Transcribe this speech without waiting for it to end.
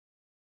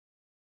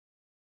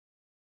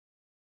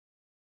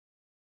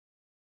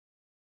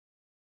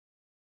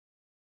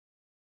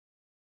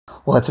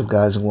What's up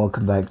guys, and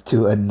welcome back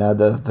to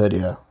another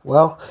video.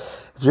 Well,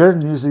 if you're a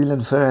New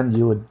Zealand fan,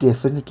 you are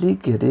definitely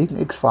getting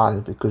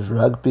excited because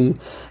rugby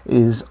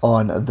is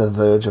on the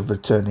verge of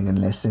returning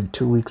in less than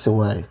 2 weeks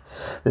away.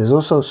 There's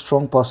also a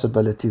strong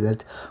possibility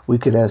that we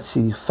could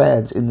see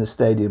fans in the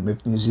stadium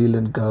if New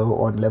Zealand go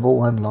on level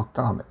 1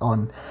 lockdown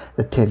on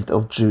the 10th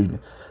of June.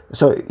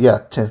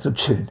 10th of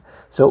June.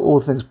 So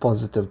all things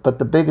positive. But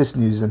the biggest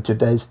news in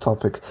today's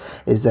topic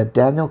is that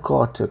Daniel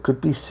Carter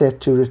could be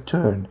set to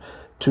return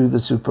to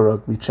the Super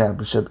Rugby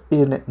Championship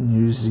in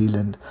New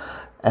Zealand.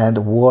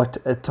 And what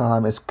a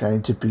time it's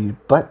going to be.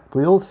 But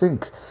we all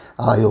think,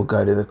 he'll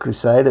go to the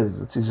Crusaders.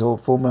 It's his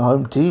former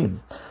home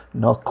team.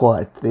 Not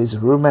quite. There's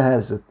rumour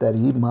has it that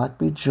he might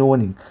be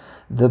joining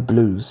the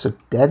Blues. So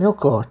Daniel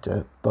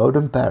Carter,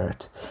 Beauden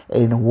Barrett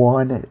in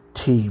one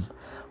team.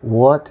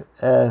 What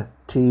a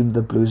team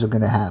the Blues are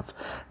going to have.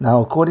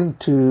 Now, according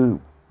to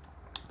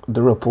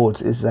the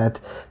reports, is that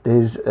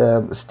there's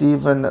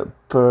Stephen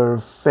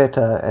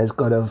Perofeta has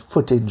got a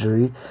foot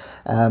injury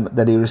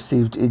that he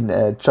received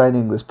in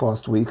training this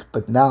past week,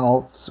 but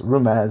now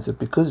rumour has it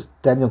because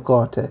Daniel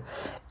Carter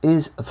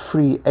is a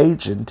free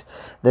agent,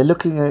 they're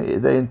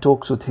in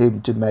talks with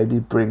him to maybe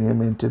bring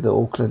him into the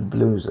Auckland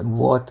Blues, and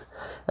what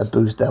a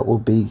boost that will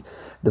be.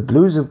 The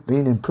Blues have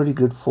been in pretty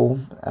good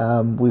form.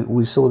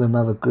 We saw them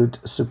have a good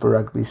Super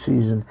Rugby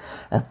season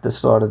at the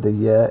start of the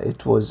year.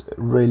 It was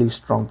really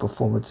strong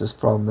performances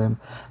from them,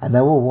 and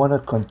they will want to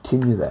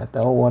continue that. They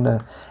will want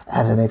to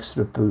add an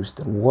extra boost,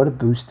 and what a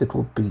boost it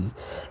will be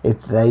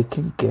if they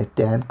can get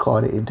Dan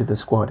Carter into the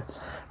squad.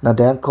 Now,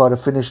 Dan Carter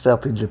finished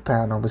up in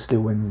Japan, obviously,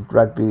 when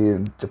rugby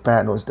in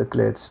Japan was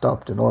declared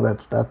stopped and all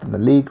that stuff, and the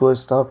league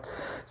was stopped.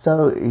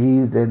 So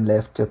he then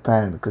left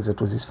Japan because it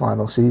was his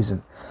final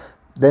season.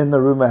 Then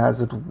the rumour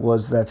has it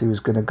was that he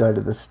was going to go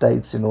to the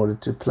States in order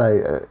to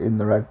play in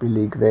the rugby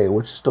league there,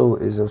 which still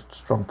is a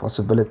strong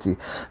possibility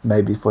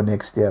maybe for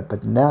next year.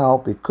 But now,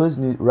 because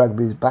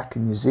rugby is back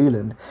in New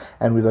Zealand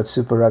and we've got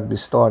Super Rugby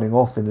starting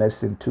off in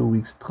less than 2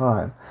 weeks'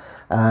 time,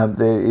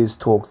 there is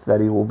talks that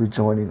he will be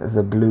joining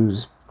the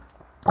Blues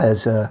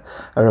as a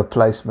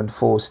replacement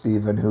for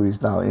Stephen, who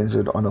is now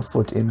injured on a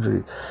foot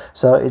injury.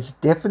 So it's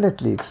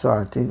definitely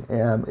exciting.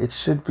 It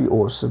should be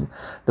awesome.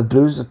 The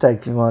Blues are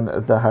taking on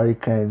the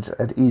Hurricanes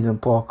at Eden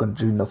Park on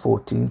June the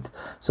 14th.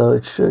 So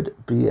it should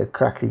be a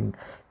cracking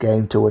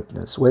game to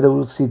witness. Whether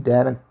we'll see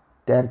Dan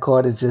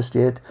Carter just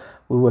yet,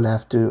 we will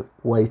have to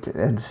wait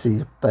and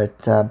see.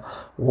 But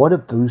what a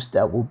boost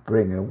that will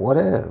bring, and what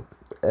a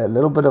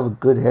little bit of a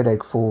good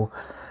headache for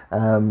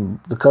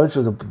the coach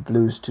of the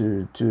Blues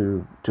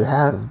to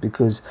have,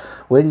 because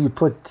where do you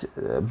put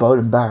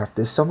Beauden Barrett?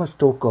 There's so much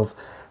talk of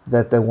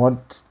that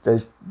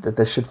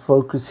they should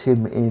focus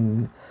him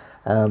in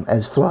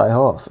as fly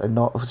half and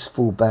not as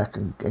fullback,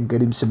 and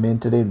get him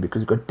cemented in,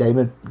 because you've got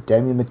Damien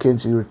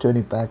McKenzie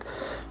returning back,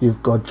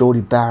 you've got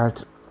Geordie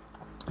Barrett,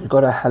 you've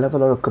got a hell of a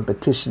lot of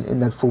competition in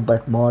that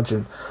fullback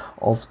margin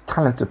of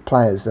talented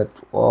players that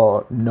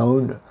are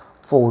known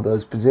for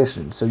those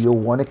positions. So you'll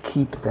want to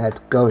keep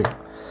that going.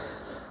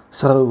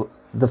 So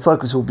the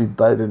focus will be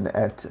Beauden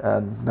at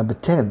number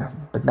 10.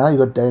 But now you've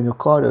got Daniel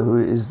Carter, who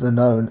is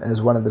known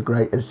as one of the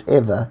greatest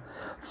ever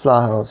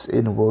fly-halves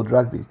in world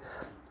rugby.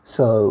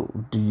 So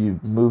do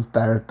you move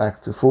Barrett back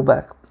to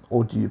fullback?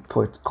 Or do you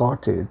put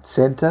Carter at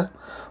centre?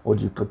 Or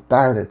do you put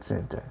Barrett at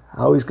centre?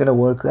 How he's going to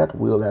work that,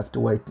 we'll have to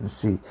wait and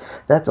see.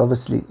 That's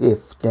obviously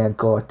if Dan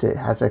Carter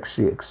has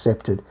actually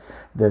accepted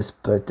this.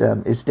 But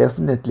it's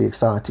definitely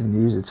exciting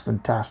news. It's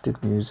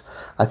fantastic news,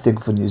 I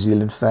think, for New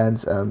Zealand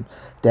fans.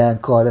 Dan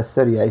Carter,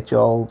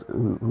 38-year-old,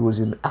 who was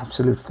in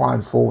absolute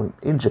fine form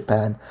in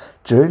Japan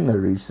during the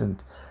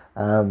recent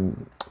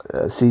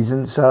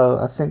season. So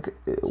I think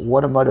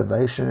what a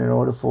motivation in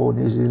order for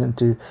New Zealand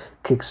to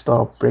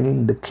kickstart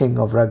bringing the king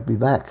of rugby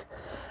back.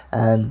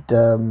 And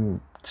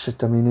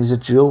he's a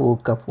dual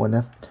World Cup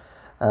winner.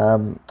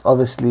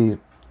 Obviously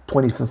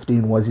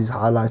 2015 was his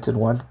highlighted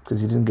one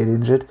because he didn't get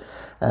injured.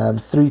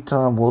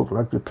 3-time World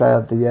Rugby Player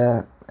of the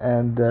Year,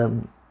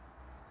 and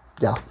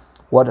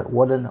what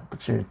an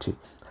opportunity.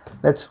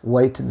 Let's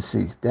wait and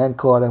see. Dan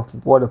Carter,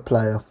 what a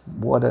player,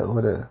 what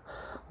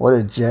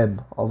a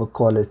gem of a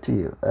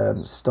quality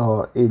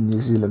star in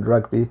New Zealand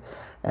rugby,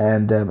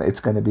 and it's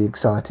going to be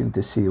exciting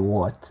to see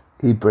what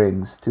he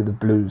brings to the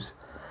Blues.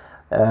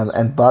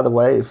 And by the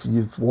way, if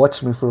you've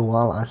watched me for a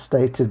while, I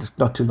stated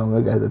not too long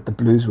ago that the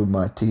Blues were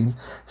my team,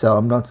 so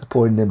I'm not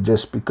supporting them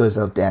just because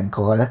of Dan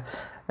Carter.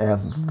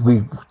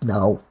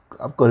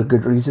 I've got a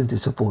good reason to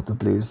support the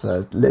Blues,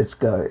 so let's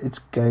go. It's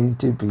going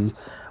to be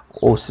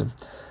awesome.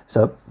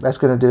 So that's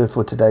going to do it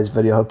for today's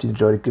video. I hope you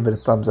enjoyed it. Give it a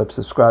thumbs up,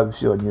 subscribe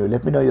if you're new.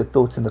 Let me know your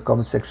thoughts in the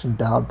comment section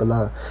down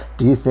below.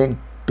 Do you think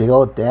big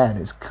old Dan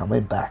is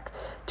coming back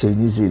to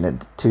New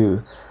Zealand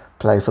to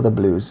play for the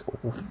Blues?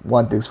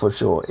 One thing's for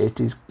sure, it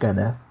is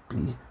gonna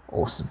be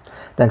awesome.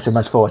 Thanks so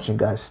much for watching,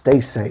 guys.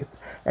 Stay safe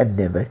and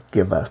never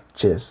give up.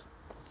 Cheers.